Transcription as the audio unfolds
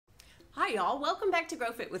Hi y'all, welcome back to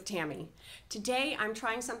Grow Fit with Tammy. Today I'm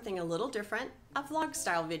trying something a little different, a vlog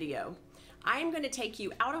style video. I am going to take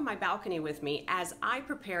you out on my balcony with me as I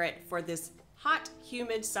prepare it for this hot,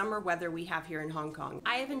 humid summer weather we have here in Hong Kong.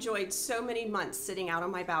 I have enjoyed so many months sitting out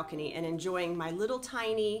on my balcony and enjoying my little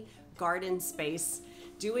tiny garden space,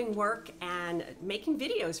 doing work and making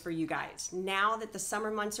videos for you guys. Now that the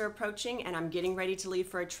summer months are approaching and I'm getting ready to leave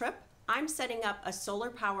for a trip, I'm setting up a solar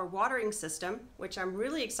power watering system, which I'm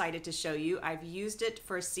really excited to show you. I've used it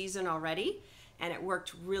for a season already and it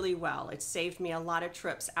worked really well. It saved me a lot of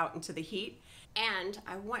trips out into the heat. And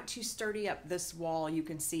I want to sturdy up this wall you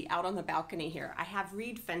can see out on the balcony here. I have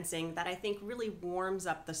reed fencing that I think really warms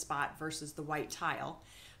up the spot versus the white tile,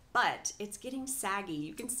 but it's getting saggy.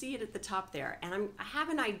 You can see it at the top there. And I have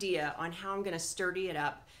an idea on how I'm gonna sturdy it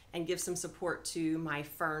up and give some support to my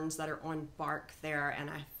ferns that are on bark there and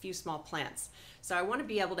a few small plants. So I want to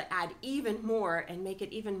be able to add even more and make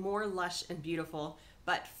it even more lush and beautiful.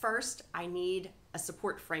 But first I need a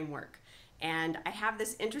support framework. And I have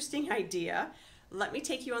this interesting idea. Let me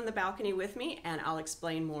take you on the balcony with me and I'll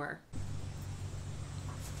explain more.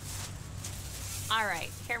 All right,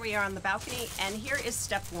 here we are on the balcony and here is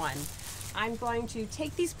step one. I'm going to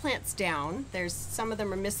take these plants down. Some of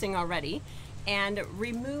them are missing already, and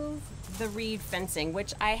remove the reed fencing,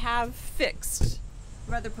 which I have fixed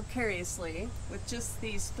rather precariously with just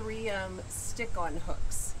these three stick-on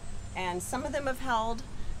hooks. And some of them have held,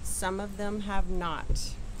 some of them have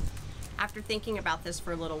not. After thinking about this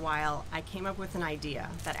for a little while, I came up with an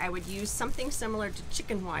idea that I would use something similar to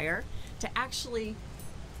chicken wire to actually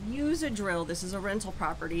use a drill. This is a rental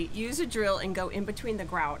property. Use a drill and go in between the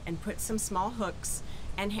grout and put some small hooks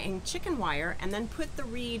and hang chicken wire and then put the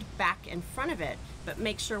reed back in front of it, but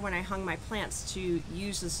make sure when I hung my plants to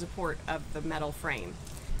use the support of the metal frame.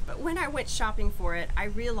 But when I went shopping for it, I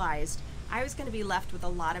realized I was going to be left with a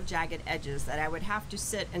lot of jagged edges that I would have to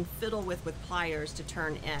sit and fiddle with pliers to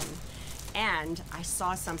turn in. And I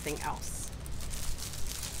saw something else.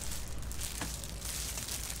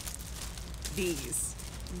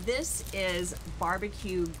 This is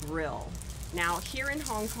barbecue grill. Now here in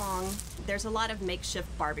Hong Kong, there's a lot of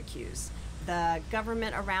makeshift barbecues. The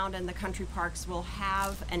government around in the country parks will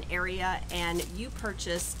have an area and you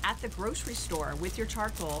purchase at the grocery store with your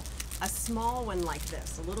charcoal a small one like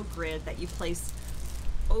this, a little grid that you place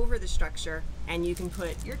over the structure and you can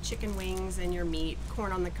put your chicken wings and your meat,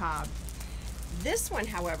 corn on the cob. This one,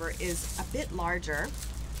 however, is a bit larger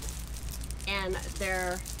and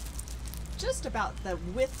they're just about the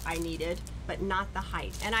width I needed, but not the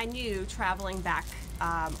height. And I knew traveling back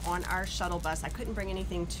on our shuttle bus, I couldn't bring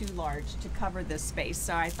anything too large to cover this space.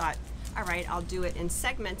 So I thought, all right, I'll do it in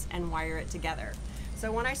segments and wire it together.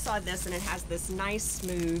 So when I saw this and it has this nice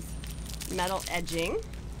smooth metal edging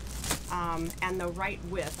and the right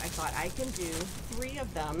width, I thought I can do three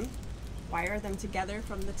of them, wire them together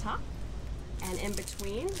from the top and in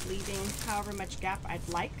between, leaving however much gap I'd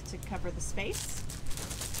like to cover the space.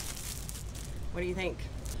 What do you think?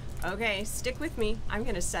 Okay, stick with me. I'm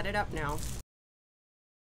gonna set it up now.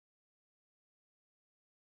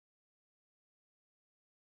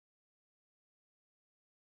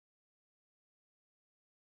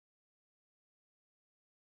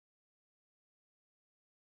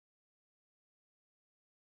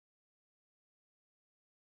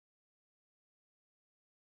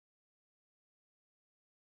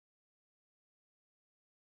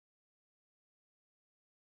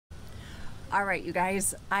 All right, you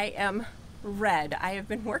guys, I am red. I have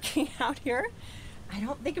been working out here. I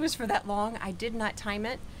don't think it was for that long. I did not time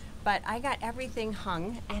it, but I got everything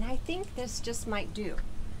hung and I think this just might do.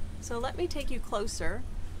 So let me take you closer,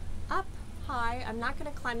 up high. I'm not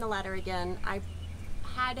gonna climb the ladder again. I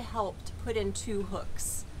had help to put in two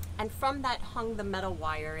hooks and from that hung the metal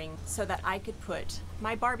wiring so that I could put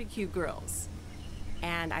my barbecue grills.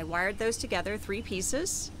 And I wired those together, three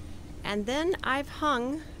pieces, and then I've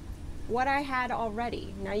hung what I had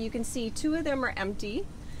already. Now you can see two of them are empty.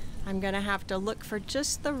 I'm gonna have to look for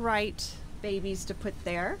just the right babies to put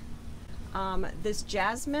there. This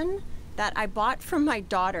jasmine that I bought from my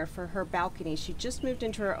daughter for her balcony. She just moved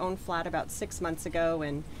into her own flat about 6 months ago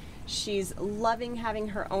and she's loving having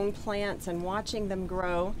her own plants and watching them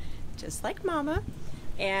grow, just like Mama.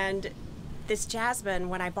 And this jasmine,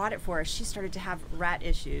 when I bought it for her, she started to have rat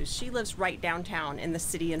issues. She lives right downtown in the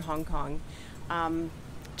city in Hong Kong.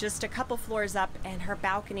 Just a couple floors up and her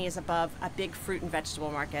balcony is above a big fruit and vegetable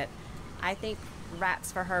market. I think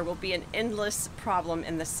rats for her will be an endless problem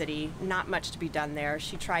in the city. Not much to be done there.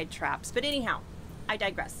 She tried traps, but anyhow, I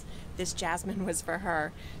digress. This jasmine was for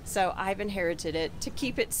her, so I've inherited it to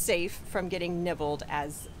keep it safe from getting nibbled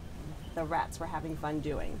as the rats were having fun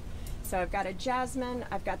doing. So I've got a jasmine,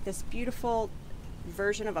 I've got this beautiful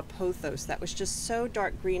version of a pothos that was just so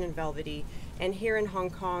dark green and velvety. And here in Hong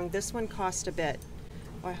Kong, this one cost a bit.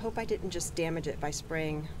 Well, I hope I didn't just damage it by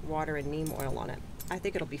spraying water and neem oil on it. I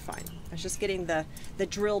think it'll be fine. I was just getting the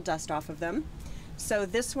drill dust off of them. So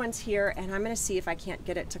this one's here, and I'm gonna see if I can't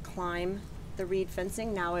get it to climb the reed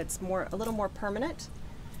fencing. Now it's a little more permanent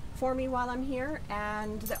for me while I'm here.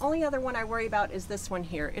 And the only other one I worry about is this one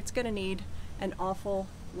here. It's gonna need an awful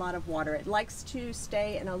lot of water. It likes to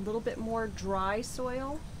stay in a little bit more dry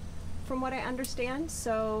soil from what I understand.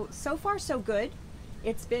 So far so good.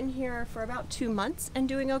 It's been here for about 2 months and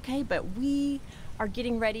doing okay, but we are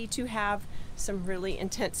getting ready to have some really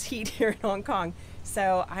intense heat here in Hong Kong.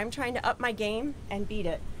 So I'm trying to up my game and beat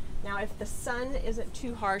it. Now, if the sun isn't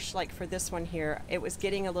too harsh, like for this one here, it was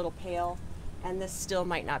getting a little pale, and this still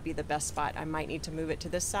might not be the best spot. I might need to move it to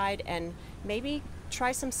this side and maybe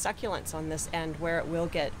try some succulents on this end where it will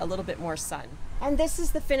get a little bit more sun. And this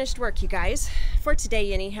is the finished work, you guys, for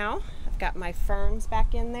today anyhow. I've got my ferns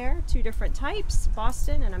back in there, 2 different types,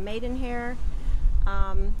 Boston and a maidenhair.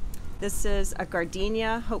 This is a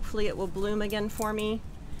gardenia. Hopefully it will bloom again for me.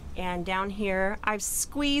 And down here, I've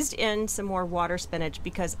squeezed in some more water spinach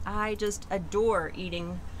because I just adore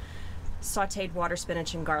eating sauteed water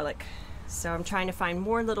spinach and garlic. So I'm trying to find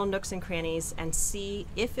more little nooks and crannies and see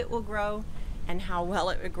if it will grow and how well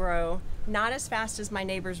it would grow. Not as fast as my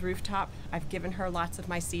neighbor's rooftop. I've given her lots of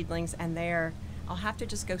my seedlings, and I'll have to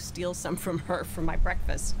just go steal some from her for my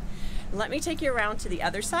breakfast. Let me take you around to the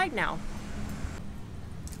other side now.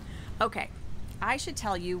 Okay, I should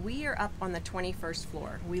tell you, we are up on the 21st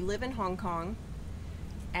floor. We live in Hong Kong,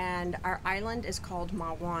 and our island is called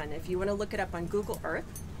Ma Wan. If you want to look it up on Google Earth,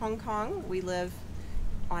 Hong Kong, we live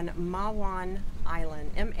on Ma Wan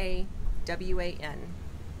Island, M-A-W-A-N.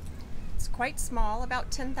 It's quite small,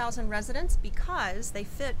 about 10,000 residents, because they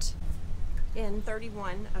fit in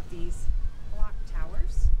 31 of these block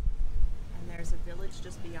towers. And there's a village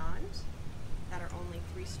just beyond that are only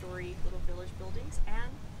 3-story little village buildings.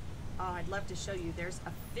 And I'd love to show you, there's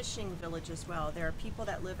a fishing village as well. There are people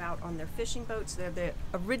that live out on their fishing boats. They're the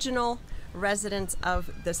original residents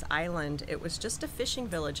of this island. It was just a fishing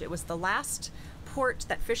village. It was the last port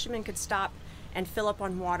that fishermen could stop and fill up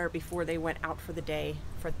on water before they went out for the day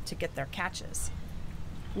to get their catches.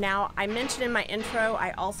 Now, I mentioned in my intro,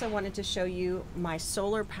 I also wanted to show you my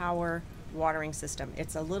solar power watering system.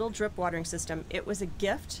 It's a little drip watering system. It was a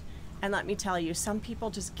gift, and let me tell you, some people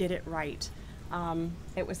just get it right.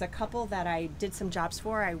 It was a couple that I did some jobs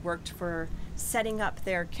for. I worked for setting up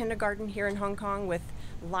their kindergarten here in Hong Kong with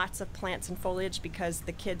lots of plants and foliage because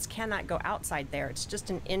the kids cannot go outside there. It's just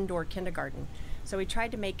an indoor kindergarten. So we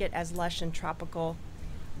tried to make it as lush and tropical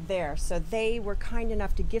there. So they were kind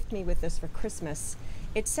enough to gift me with this for Christmas.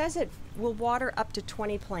 It says it will water up to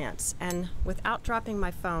 20 plants, and without dropping my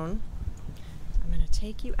phone, I'm going to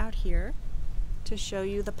take you out here to show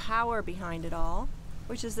you the power behind it all,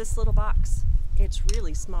 which is this little box. It's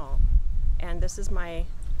really small, and this is my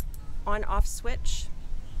on-off switch.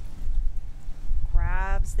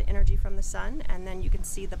 Grabs the energy from the sun, and then you can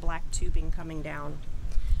see the black tubing coming down.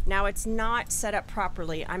 Now, it's not set up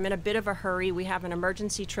properly. I'm in a bit of a hurry. We have an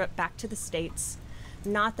emergency trip back to the States.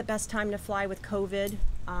 Not the best time to fly with COVID,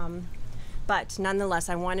 but nonetheless,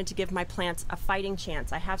 I wanted to give my plants a fighting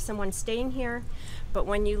chance. I have someone staying here, but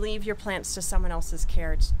when you leave your plants to someone else's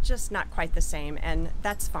care, it's just not quite the same, and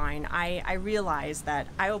that's fine. I realize that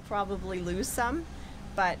I will probably lose some,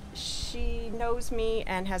 but she knows me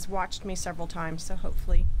and has watched me several times, so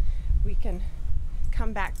hopefully we can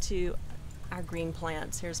come back to our green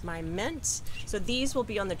plants. Here's my mint. So these will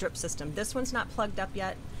be on the drip system. This one's not plugged up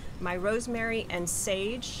yet. My rosemary and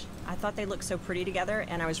sage, I thought they looked so pretty together,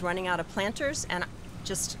 and I was running out of planters, and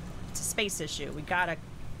it's a space issue. We gotta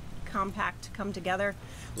compact come together.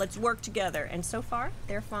 Let's work together. And so far,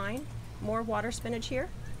 they're fine. More water spinach here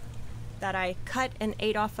that I cut and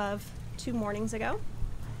ate off of 2 mornings ago.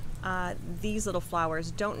 These little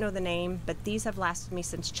flowers, don't know the name, but these have lasted me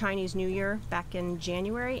since Chinese New Year back in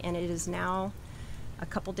January, and it is now a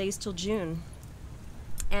couple days till June.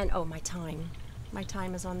 And oh, my thyme. My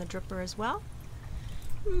thyme is on the dripper as well.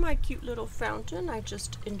 My cute little fountain I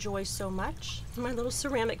just enjoy so much. My little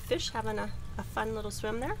ceramic fish having a fun little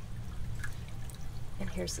swim there. And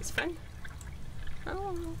here's his friend.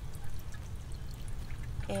 Oh.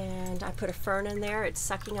 And I put a fern in there. It's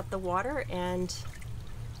sucking up the water and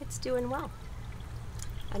it's doing well.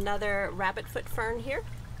 Another rabbit foot fern here.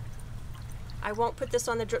 I won't put this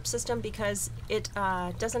on the drip system because it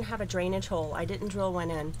doesn't have a drainage hole. I didn't drill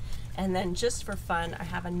one in. And then just for fun, I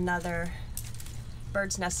have another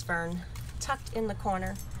bird's nest fern tucked in the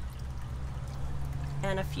corner.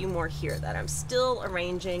 and a few more here that I'm still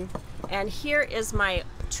arranging. And here is my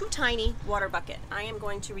too tiny water bucket. I am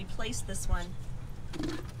going to replace this one.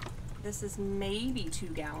 This is maybe 2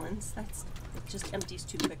 gallons. It just empties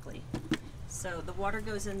too quickly. So the water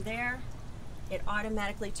goes in there. It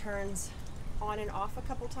automatically turns on and off a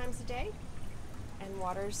couple times a day and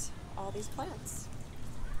waters all these plants.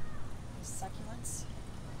 These succulents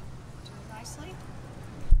doing nicely.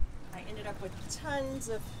 I ended up with tons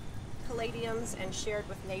of caladiums and shared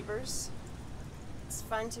with neighbors. It's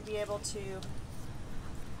fun to be able to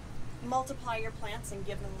multiply your plants and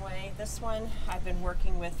give them away. This one I've been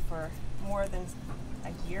working with for more than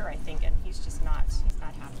a year, I think, and he's not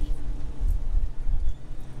happy.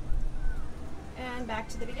 And back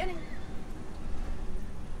to the beginning.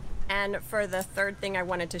 And for the third thing I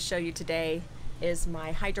wanted to show you today is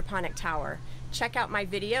my hydroponic tower. Check out my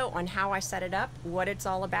video on how I set it up, what it's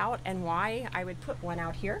all about, and why I would put one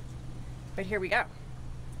out here. But here we go.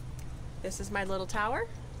 This is my little tower.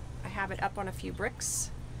 I have it up on a few bricks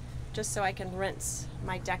just so I can rinse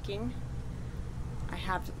my decking. I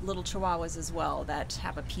have little chihuahuas as well that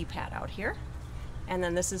have a pee pad out here. And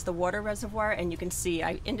then this is the water reservoir, and you can see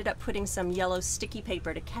I ended up putting some yellow sticky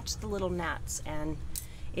paper to catch the little gnats. And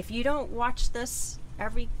if you don't watch this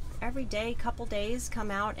every day, couple days, come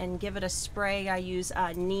out and give it a spray. I use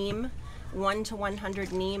neem, 1 to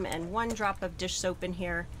 100 neem, and 1 drop of dish soap in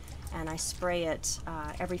here, and I spray it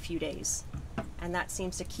every few days. And that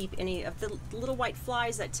seems to keep any of the little white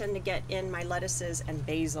flies that tend to get in my lettuces and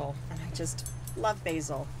basil. And I just love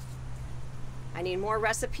basil. I need more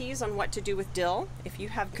recipes on what to do with dill. If you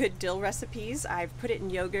have good dill recipes, I've put it in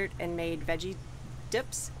yogurt and made veggie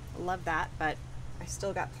dips. Love that, but I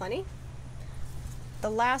still got plenty. The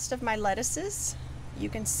last of my lettuces, you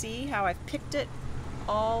can see how I've picked it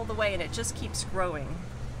all the way and it just keeps growing.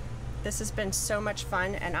 This has been so much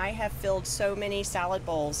fun, and I have filled so many salad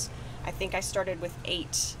bowls. I think I started with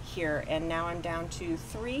 8 here, and now I'm down to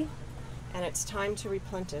 3, and it's time to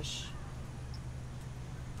replenish.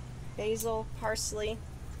 Basil, parsley,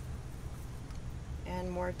 and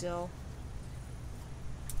more dill.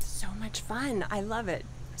 So much fun. I love it.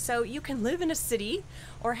 So you can live in a city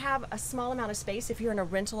or have a small amount of space if you're in a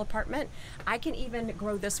rental apartment. I can even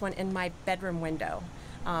grow this one in my bedroom window.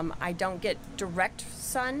 I don't get direct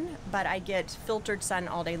sun, but I get filtered sun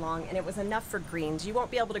all day long, and it was enough for greens. You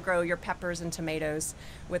won't be able to grow your peppers and tomatoes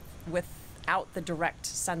without the direct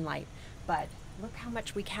sunlight, but look how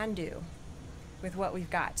much we can do with what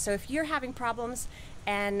we've got. So if you're having problems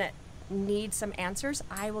and need some answers,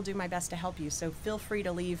 I will do my best to help you. So feel free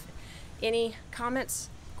to leave any comments,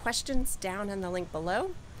 questions down in the link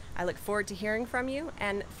below. I look forward to hearing from you,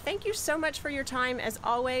 and thank you so much for your time. As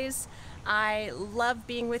always, I love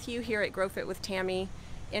being with you here at Grow Fit with Tammy,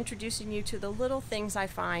 introducing you to the little things I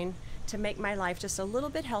find to make my life just a little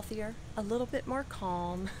bit healthier, a little bit more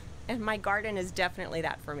calm. And my garden is definitely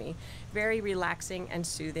that for me. Very relaxing and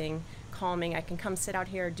soothing, calming. I can come sit out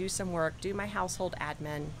here, do some work, do my household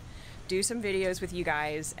admin, do some videos with you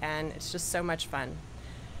guys, and it's just so much fun.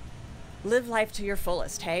 Live life to your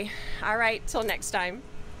fullest, hey? All right, till next time.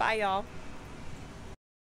 Bye, y'all.